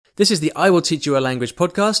This is the I Will Teach You a Language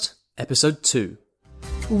podcast, episode 2.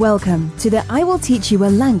 Welcome to the I Will Teach You a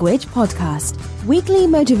Language podcast. Weekly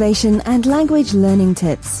motivation and language learning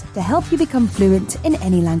tips to help you become fluent in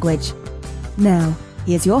any language. Now,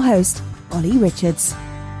 here's your host, Ollie Richards.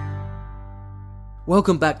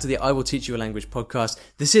 Welcome back to the I Will Teach You a Language podcast.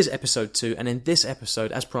 This is episode 2, and in this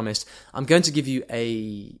episode, as promised, I'm going to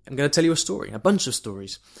tell you a story, a bunch of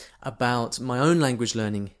stories about my own language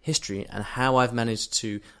learning history and how I've managed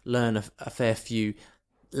to learn a fair few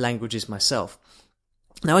languages myself.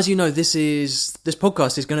 Now, as you know, this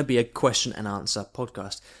podcast is going to be a question and answer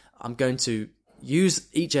podcast. I'm going to use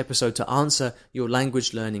each episode to answer your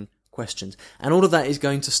language learning questions. And all of that is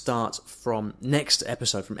going to start from next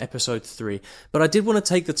episode, from episode 3. But I did want to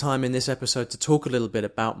take the time in this episode to talk a little bit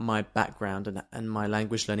about my background and my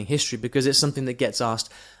language learning history, because it's something that gets asked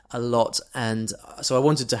a lot. And so I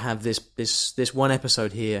wanted to have this one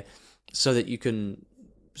episode here so that you can,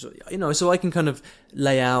 so I can kind of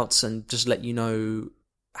lay out and just let you know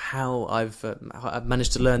how I've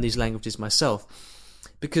managed to learn these languages myself.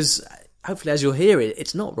 Because hopefully, as you'll hear,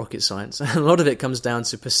 it's not rocket science. A lot of it comes down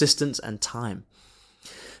to persistence and time.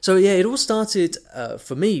 So yeah, it all started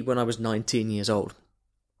for me when I was 19 years old.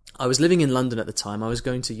 I was living in London at the time. I was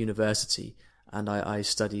going to university, and I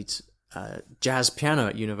studied jazz piano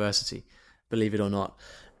at university, believe it or not.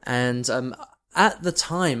 And at the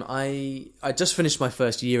time, I just finished my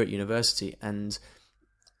first year at university, and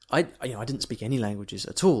I didn't speak any languages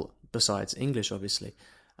at all besides English, obviously.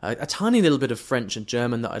 A tiny little bit of French and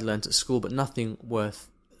German that I'd learnt at school, but nothing worth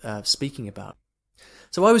speaking about.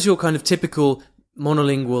 So I was your kind of typical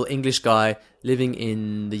monolingual English guy living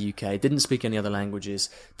in the UK, didn't speak any other languages,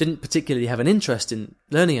 didn't particularly have an interest in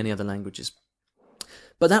learning any other languages.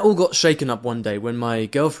 But that all got shaken up one day when my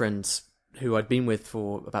girlfriend, who I'd been with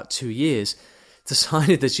for about 2 years,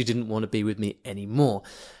 decided that she didn't want to be with me anymore.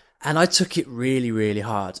 And I took it really, really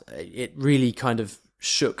hard. It really kind of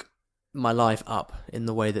shook my life up in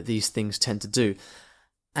the way that these things tend to do.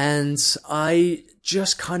 And I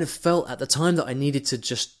just kind of felt at the time that I needed to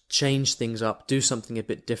just change things up, do something a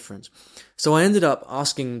bit different. So I ended up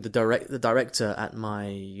asking the director at my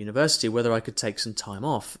university whether I could take some time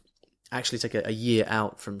off, actually take a year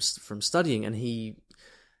out from studying, and he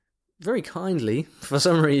very kindly, for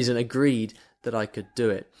some reason, agreed that I could do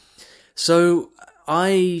it. So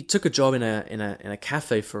I took a job in a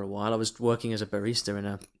cafe for a while. I was working as a barista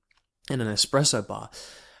in an espresso bar.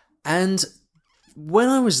 And when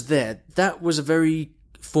I was there, that was a very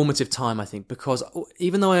formative time, I think, because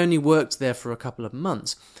even though I only worked there for a couple of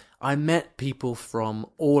months, I met people from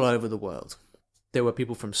all over the world. There were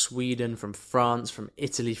people from Sweden, from France, from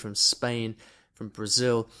Italy, from Spain, from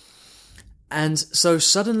Brazil. And so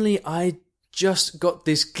suddenly I just got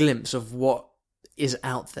this glimpse of what is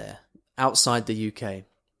out there, outside the UK.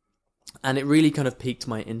 And it really kind of piqued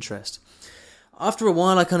my interest. After a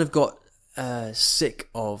while, I kind of got sick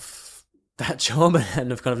of that job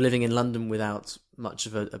and of kind of living in London without much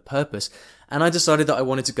of a purpose. And I decided that I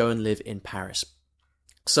wanted to go and live in Paris.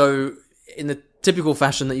 So in the typical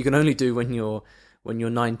fashion that you can only do when you're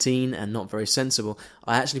 19 and not very sensible,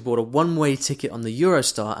 I actually bought a one-way ticket on the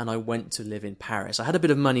Eurostar and I went to live in Paris. I had a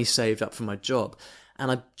bit of money saved up for my job, and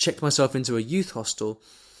I checked myself into a youth hostel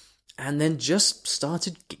and then just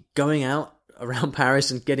started going out around Paris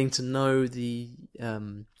and getting to know the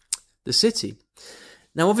city.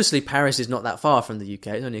 Now, obviously, Paris is not that far from the UK.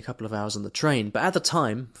 It's only a couple of hours on the train. But at the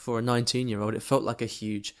time, for a 19-year-old, it felt like a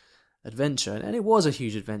huge adventure. And it was a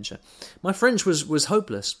huge adventure. My French was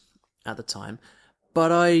hopeless at the time,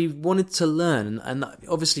 but I wanted to learn. And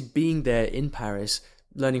obviously, being there in Paris,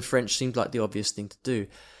 learning French seemed like the obvious thing to do.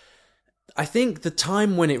 I think the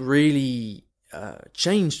time when it really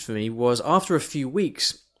changed for me was after a few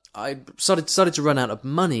weeks. I started to run out of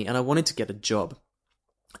money, and I wanted to get a job.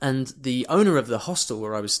 And the owner of the hostel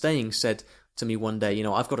where I was staying said to me one day,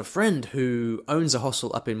 I've got a friend who owns a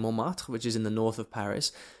hostel up in Montmartre, which is in the north of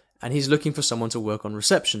Paris, and he's looking for someone to work on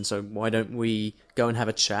reception, so why don't we go and have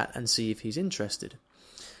a chat and see if he's interested?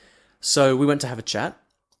 So we went to have a chat,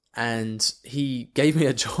 and he gave me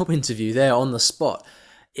a job interview there on the spot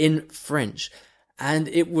in French. And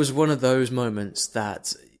it was one of those moments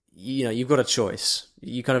that, you've got a choice.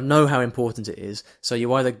 You kind of know how important it is. So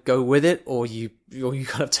you either go with it or you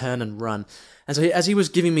kind of turn and run. And so as he was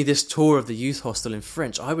giving me this tour of the youth hostel in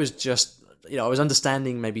French, I was just, I was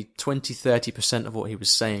understanding maybe 20-30% of what he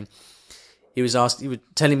was saying. He was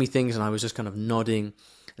telling me things and I was just kind of nodding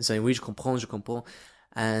and saying, oui, je comprends.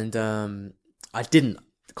 And I didn't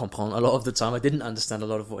comprendre a lot of the time. I didn't understand a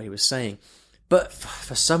lot of what he was saying. But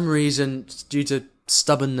for some reason, due to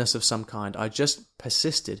stubbornness of some kind, I just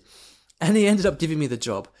persisted. And he ended up giving me the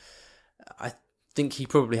job. I think he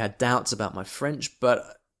probably had doubts about my French, but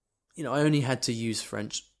I only had to use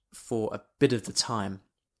French for a bit of the time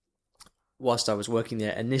whilst I was working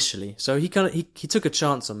there initially. So he took a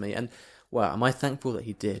chance on me, and wow, am I thankful that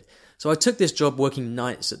he did. So I took this job working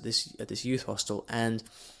nights at this youth hostel, and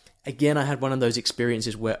again I had one of those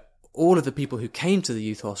experiences where all of the people who came to the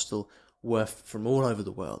youth hostel were from all over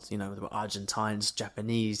the world. There were Argentines,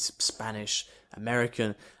 Japanese, Spanish,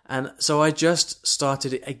 American. And so I just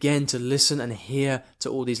started again to listen and hear to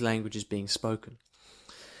all these languages being spoken.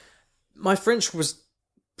 My French was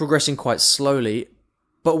progressing quite slowly,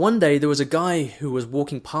 but one day there was a guy who was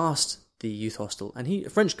walking past the youth hostel, and a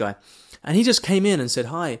French guy, and he just came in and said,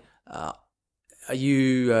 "Hi, are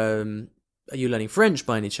you learning French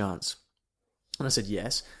by any chance?" And I said,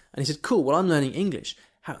 "Yes." And he said, "Cool, well, I'm learning English.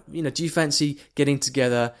 Do you fancy getting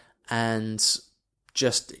together and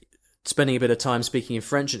just spending a bit of time speaking in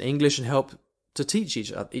French and English and help to teach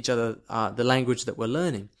each other the language that we're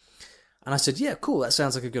learning?" And I said, "Yeah, cool, that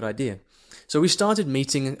sounds like a good idea." So we started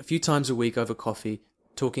meeting a few times a week over coffee,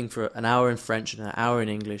 talking for an hour in French and an hour in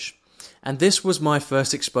English. And this was my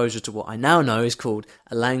first exposure to what I now know is called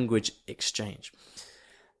a language exchange.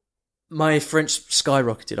 My French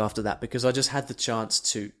skyrocketed after that because I just had the chance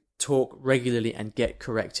to talk regularly and get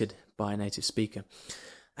corrected by a native speaker.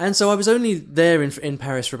 And so I was only there in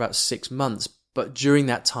Paris for about 6 months, but during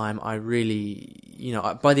that time I really,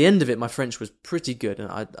 by the end of it my French was pretty good,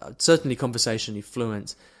 and I certainly conversationally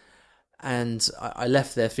fluent, and I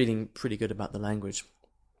left there feeling pretty good about the language.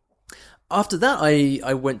 After that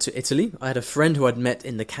I went to Italy. I had a friend who I'd met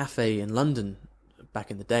in the cafe in London back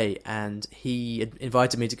in the day, and he had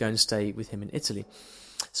invited me to go and stay with him in Italy.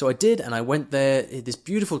 So I did, and I went there, this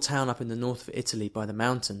beautiful town up in the north of Italy by the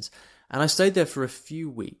mountains, and I stayed there for a few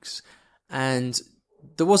weeks, and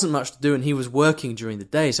there wasn't much to do, and he was working during the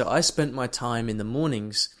day, so I spent my time in the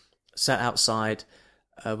mornings, sat outside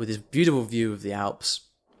with this beautiful view of the Alps,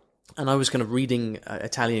 and I was kind of reading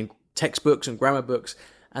Italian textbooks and grammar books,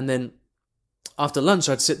 and then after lunch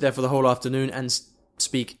I'd sit there for the whole afternoon and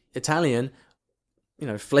speak Italian,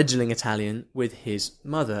 fledgling Italian with his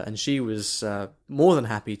mother, and she was more than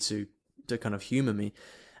happy to kind of humour me.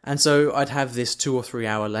 And so I'd have this 2 or 3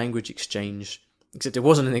 hour language exchange, except it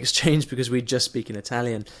wasn't an exchange because we'd just speak in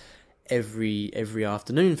Italian every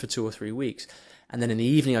afternoon for 2 or 3 weeks. And then in the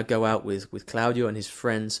evening I'd go out with Claudio and his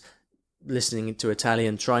friends, listening to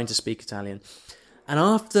Italian, trying to speak Italian. And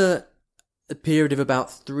after a period of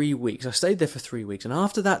about 3 weeks, I stayed there for 3 weeks, and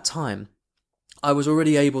after that time I was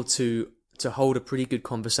already able to hold a pretty good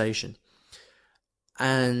conversation.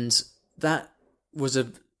 And that was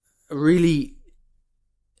a really,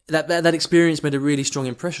 that experience made a really strong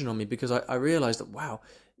impression on me, because I realized that, wow,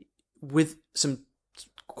 with some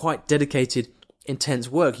quite dedicated, intense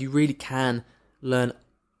work, you really can learn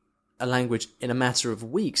a language in a matter of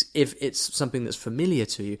weeks if it's something that's familiar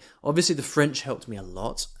to you. Obviously the French helped me a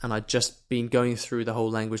lot, and I'd just been going through the whole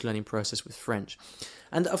language learning process with French.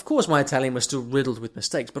 And of course my Italian was still riddled with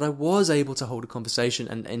mistakes, but I was able to hold a conversation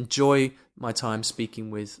and enjoy my time speaking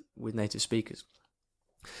with native speakers.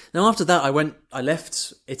 Now after that I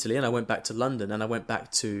left Italy and I went back to London, and I went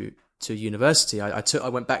back to university. I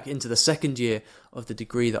went back into the second year of the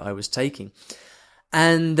degree that I was taking.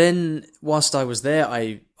 And then whilst I was there,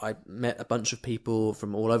 I met a bunch of people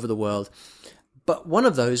from all over the world. But one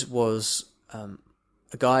of those was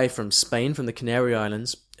a guy from Spain, from the Canary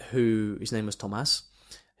Islands, his name was Tomas,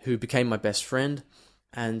 who became my best friend.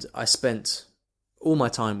 And I spent all my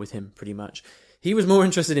time with him, pretty much. He was more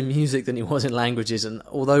interested in music than he was in languages. And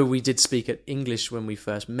although we did speak English when we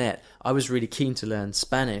first met, I was really keen to learn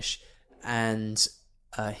Spanish. And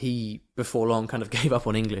he, before long, kind of gave up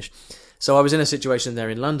on English. So I was in a situation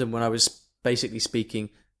there in London when I was basically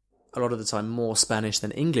speaking a lot of the time more Spanish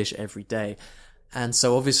than English every day. And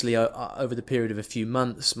so obviously over the period of a few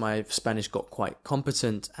months, my Spanish got quite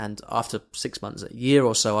competent. And after 6 months, a year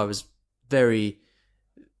or so, I was very,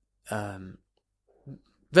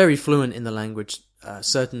 very fluent in the language,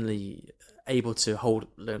 certainly able to hold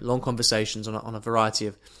long conversations on a variety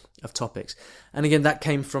of topics. And again, that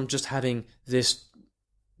came from just having this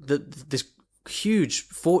huge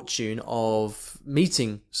fortune of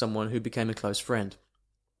meeting someone who became a close friend.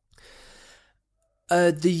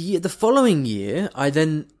 The following year, I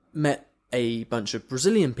then met a bunch of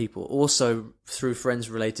Brazilian people, also through friends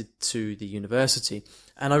related to the university,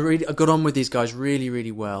 and I got on with these guys really,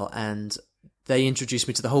 really well, and they introduced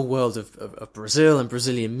me to the whole world of Brazil and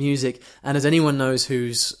Brazilian music. And as anyone knows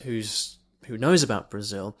who knows about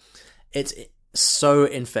Brazil, it's so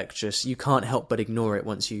infectious. You can't help but ignore it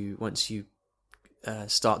once you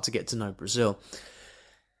start to get to know Brazil.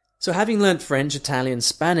 So having learnt French, Italian,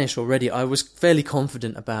 Spanish already, I was fairly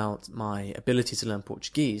confident about my ability to learn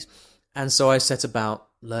Portuguese. And so I set about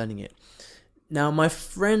learning it. Now, my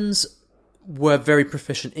friends were very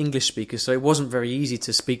proficient English speakers, so it wasn't very easy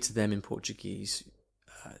to speak to them in Portuguese.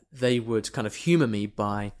 They would kind of humour me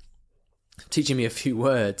by teaching me a few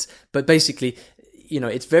words. But basically,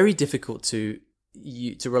 it's very difficult to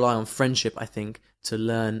rely on friendship, I think, to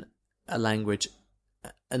learn a language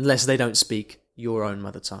unless they don't speak your own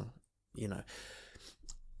mother tongue,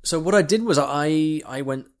 So what I did was I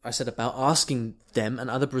set about asking them and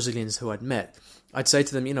other Brazilians who I'd met. I'd say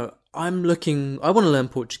to them, I want to learn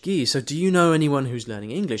Portuguese, so do you know anyone who's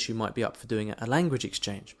learning English who might be up for doing a language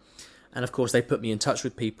exchange? And of course they put me in touch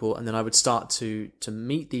with people, and then I would start to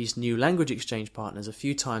meet these new language exchange partners a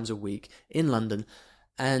few times a week in London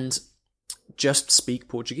and just speak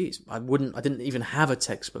Portuguese. I didn't even have a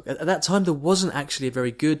textbook. At that time, there wasn't actually a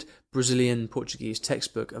very good Brazilian Portuguese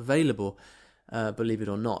textbook available, believe it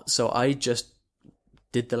or not. So I just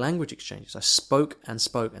did the language exchanges. I spoke and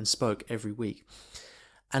spoke and spoke every week.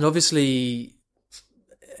 And obviously,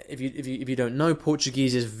 if you don't know,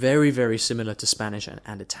 Portuguese is very, very similar to Spanish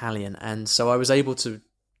and Italian. And so I was able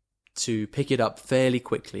to pick it up fairly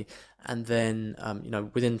quickly. And then,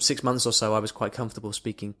 within 6 months or so, I was quite comfortable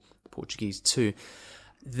speaking Portuguese too.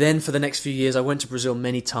 Then for the next few years, I went to Brazil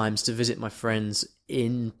many times to visit my friends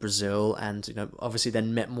in Brazil, and obviously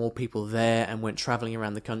then met more people there and went traveling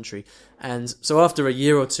around the country. And so after a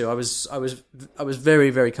year or two, I was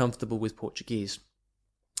very, very comfortable with Portuguese.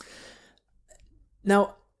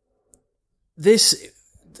 Now, this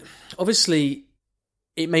obviously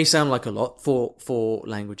it may sound like a lot for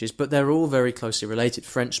languages, but they're all very closely related: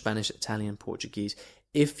 French, Spanish, Italian, Portuguese.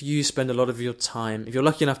 If you spend a lot of your time, if you're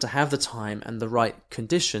lucky enough to have the time and the right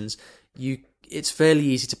conditions, it's fairly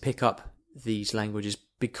easy to pick up these languages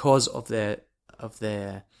because of their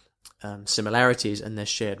similarities and their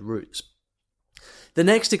shared roots. The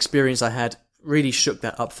next experience I had really shook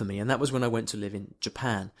that up for me, and that was when I went to live in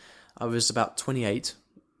Japan. I was about 28,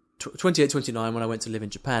 29 when I went to live in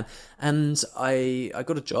Japan, and I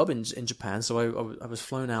got a job in Japan, so I was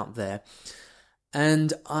flown out there,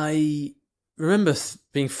 and I remember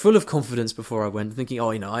being full of confidence before I went, thinking,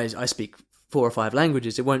 I speak 4 or 5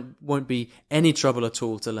 languages. It won't be any trouble at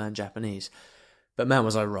all to learn Japanese. But man,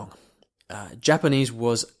 was I wrong. Japanese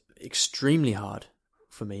was extremely hard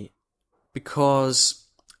for me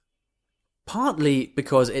partly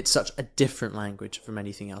because it's such a different language from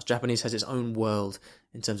anything else. Japanese has its own world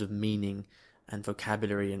in terms of meaning and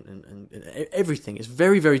vocabulary and everything. It's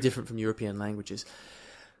very, very different from European languages.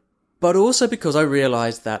 But also because I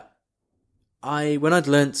realized that when I'd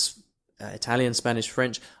learnt Italian, Spanish,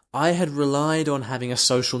 French, I had relied on having a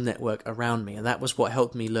social network around me, and that was what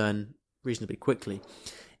helped me learn reasonably quickly.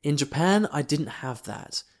 In Japan, I didn't have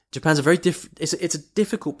that. Japan's a very it's a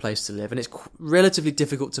difficult place to live, and it's relatively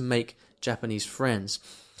difficult to make Japanese friends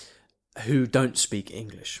who don't speak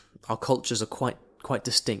English. Our cultures are quite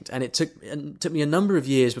distinct, and it took me a number of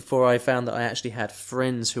years before I found that I actually had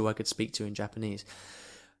friends who I could speak to in Japanese.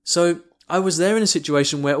 So I was there in a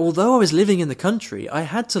situation where, although I was living in the country, I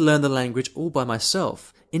had to learn the language all by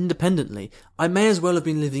myself, independently. I may as well have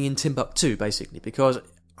been living in Timbuktu, basically, because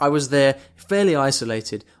I was there fairly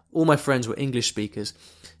isolated. All my friends were English speakers.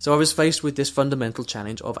 So I was faced with this fundamental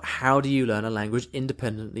challenge of how do you learn a language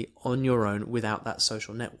independently on your own without that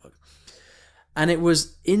social network? And it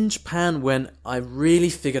was in Japan when I really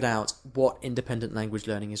figured out what independent language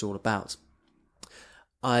learning is all about.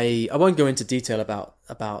 I won't go into detail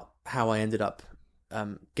about how I ended up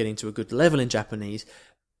getting to a good level in Japanese,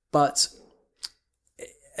 but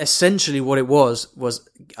essentially what it was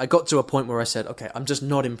I got to a point where I said, okay, I'm just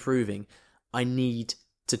not improving. I need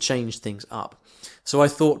to change things up. So I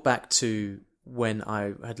thought back to when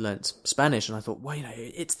I had learnt Spanish, and I thought, well,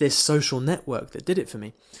 it's this social network that did it for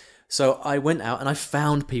me. So I went out and I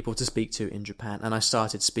found people to speak to in Japan, and I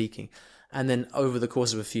started speaking. And then over the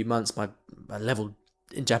course of a few months, my level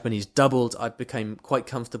in Japanese doubled. I became quite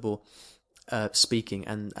comfortable speaking,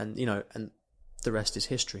 and the rest is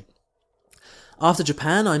history. After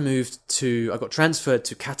Japan, I got transferred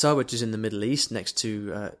to Qatar, which is in the Middle East,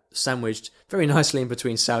 sandwiched very nicely in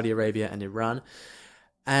between Saudi Arabia and Iran.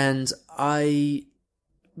 And I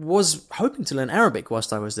was hoping to learn Arabic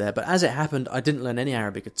whilst I was there, but as it happened, I didn't learn any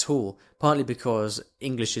Arabic at all, partly because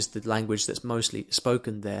English is the language that's mostly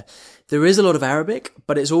spoken there. There is a lot of Arabic,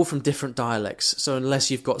 but it's all from different dialects, so unless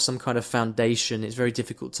you've got some kind of foundation, it's very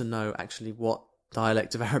difficult to know actually what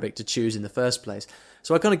dialect of Arabic to choose in the first place.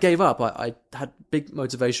 So I kind of gave up. I had big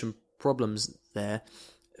motivation problems there,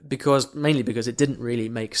 mainly because it didn't really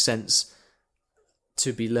make sense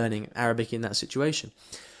to be learning Arabic in that situation.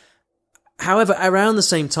 However, around the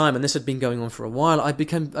same time, and this had been going on for a while, I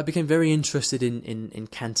became very interested in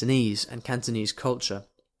Cantonese and Cantonese culture.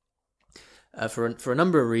 For a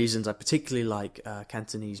number of reasons, I particularly like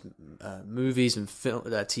Cantonese movies and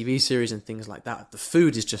TV series and things like that. The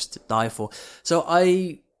food is just to die for. So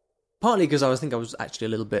partly because I think I was actually a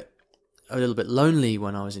little bit lonely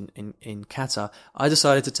when I was in Qatar, I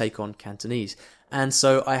decided to take on Cantonese. And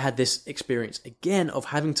so I had this experience again of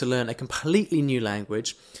having to learn a completely new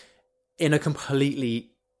language in a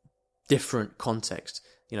completely different context.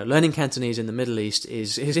 Learning Cantonese in the Middle East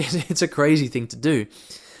it's a crazy thing to do.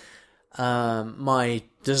 My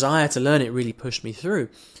desire to learn it really pushed me through,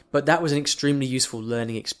 but that was an extremely useful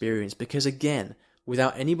learning experience because, again,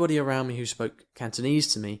 without anybody around me who spoke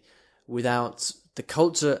Cantonese to me, without the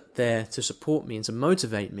culture there to support me and to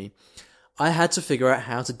motivate me, I had to figure out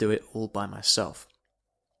how to do it all by myself.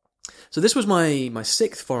 So this was my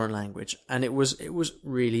sixth foreign language, and it was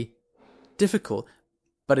really difficult,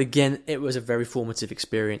 but again, it was a very formative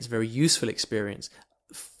experience, very useful experience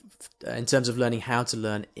in terms of learning how to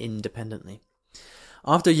learn independently.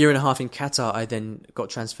 After a year and a half in Qatar, I then got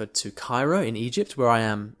transferred to Cairo in Egypt, where I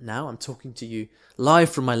am now. I'm talking to you live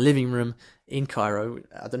from my living room in Cairo.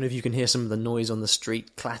 I don't know if you can hear some of the noise on the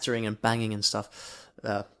street, clattering and banging and stuff.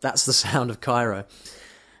 That's the sound of Cairo.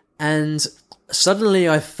 And suddenly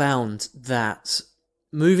I found that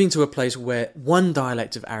moving to a place where one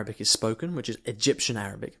dialect of Arabic is spoken, which is Egyptian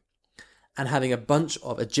Arabic, and having a bunch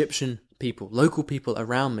of Egyptian people, local people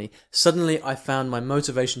around me, suddenly I found my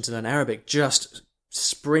motivation to learn Arabic just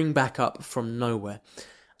spring back up from nowhere.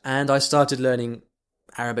 And I started learning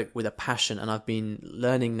Arabic with a passion, and I've been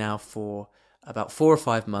learning now for about 4 or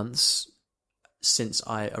 5 months since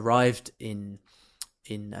I arrived in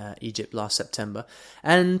Egypt last September.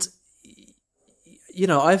 And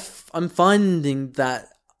I'm finding that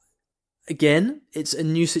again, it's a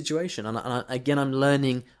new situation, and again, I'm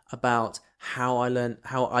learning about how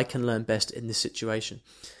I can learn best in this situation.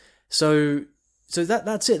 So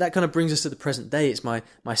that's it. That kind of brings us to the present day. It's my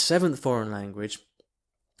seventh foreign language.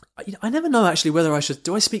 I never know actually whether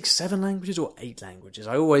do I speak 7 languages or 8 languages.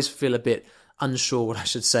 I always feel a bit unsure what I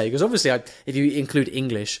should say, because obviously if you include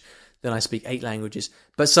English, then I speak 8 languages.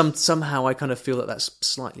 But somehow I kind of feel that that's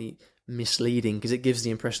slightly misleading, because it gives the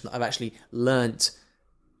impression that I've actually learnt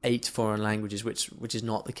 8 foreign languages, which is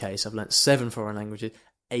not the case. I've learnt 7 foreign languages,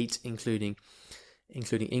 8 including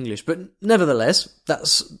English. But nevertheless,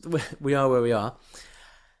 we are where we are.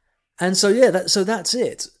 And so yeah, that's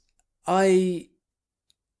it. I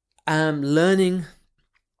am learning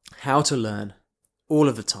how to learn all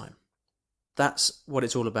of the time. That's what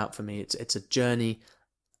it's all about for me. It's a journey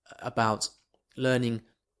about learning,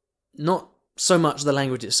 not so much the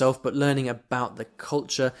language itself, but learning about the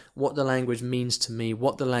culture, what the language means to me,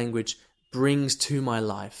 what the language brings to my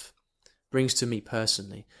life, brings to me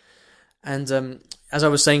personally. And as I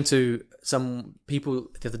was saying to some people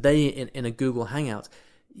the other day in a Google Hangout,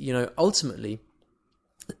 ultimately,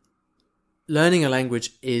 learning a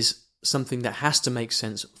language is something that has to make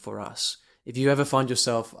sense for us. If you ever find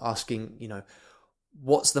yourself asking,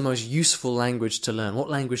 what's the most useful language to learn? What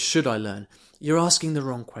language should I learn? You're asking the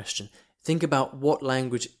wrong question. Think about what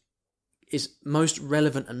language is most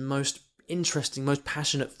relevant and most interesting, most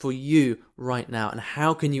passionate for you right now, and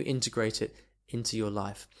how can you integrate it into your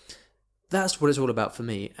life? That's what it's all about for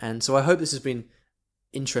me. And so I hope this has been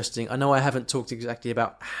interesting. I know I haven't talked exactly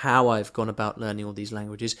about how I've gone about learning all these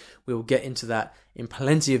languages. We will get into that in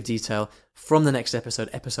plenty of detail from the next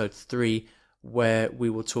episode, episode 3, where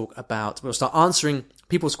we'll start answering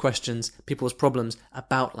people's questions, people's problems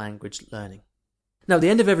about language learning. Now, at the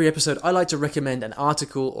end of every episode, I like to recommend an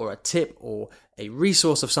article or a tip or a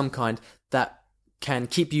resource of some kind that can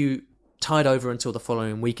keep you tied over until the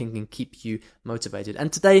following week and can keep you motivated.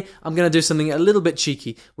 And today, I'm going to do something a little bit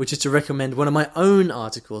cheeky, which is to recommend one of my own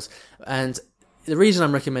articles. And the reason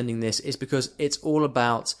I'm recommending this is because it's all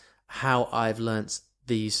about how I've learnt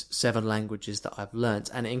these 7 languages that I've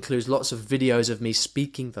learnt, and it includes lots of videos of me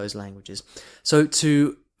speaking those languages. So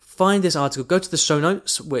to find this article, go to the show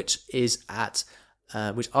notes, which are at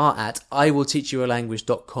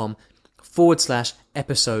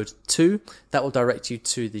iwillteachyoualanguage.com/episode 2. That will direct you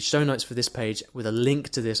to the show notes for this page with a link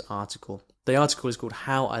to this article. The article is called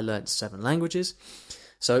How I Learnt 7 Languages.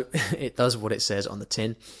 So it does what it says on the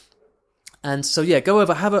tin. And so yeah, go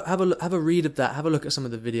over, have a read of that, have a look at some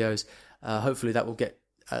of the videos. Hopefully that will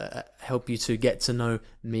help you to get to know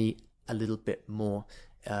me a little bit more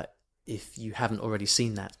if you haven't already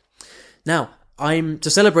seen that. Now, to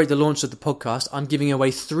celebrate the launch of the podcast, I'm giving away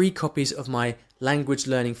 3 copies of my Language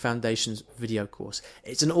Learning Foundations video course.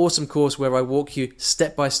 It's an awesome course where I walk you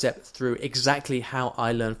step by step through exactly how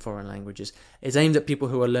I learn foreign languages. It's aimed at people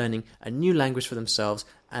who are learning a new language for themselves,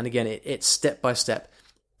 and again, it's step by step,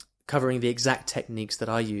 covering the exact techniques that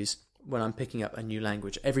I use when I'm picking up a new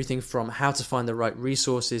language. Everything from how to find the right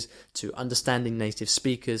resources, to understanding native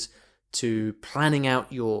speakers, to planning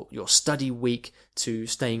out your study week, to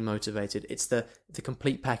staying motivated. It's the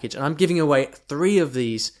complete package. And I'm giving away 3 of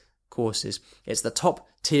these courses. It's the top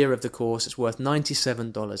tier of the course. It's worth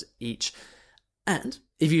 $97 each. And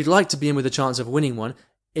if you'd like to be in with a chance of winning one,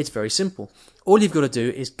 it's very simple. All you've got to do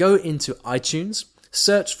is go into iTunes,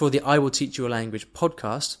 search for the I Will Teach You a Language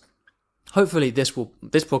podcast. Hopefully this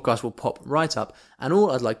podcast will pop right up, and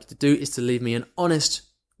all I'd like you to do is to leave me an honest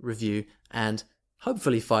review, and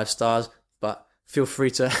hopefully 5 stars, but feel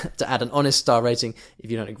free to add an honest star rating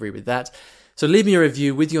if you don't agree with that. So leave me a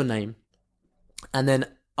review with your name, and then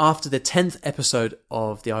after the 10th episode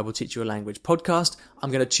of the I Will Teach You a Language podcast,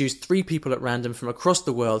 I'm going to choose 3 people at random from across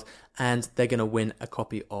the world, and they're going to win a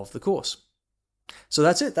copy of the course. So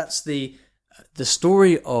that's it. That's the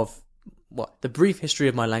story of the brief history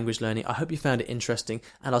of my language learning. I hope you found it interesting,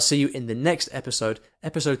 and I'll see you in the next episode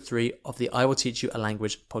 3 of the I Will Teach You a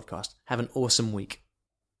Language podcast. Have an awesome week.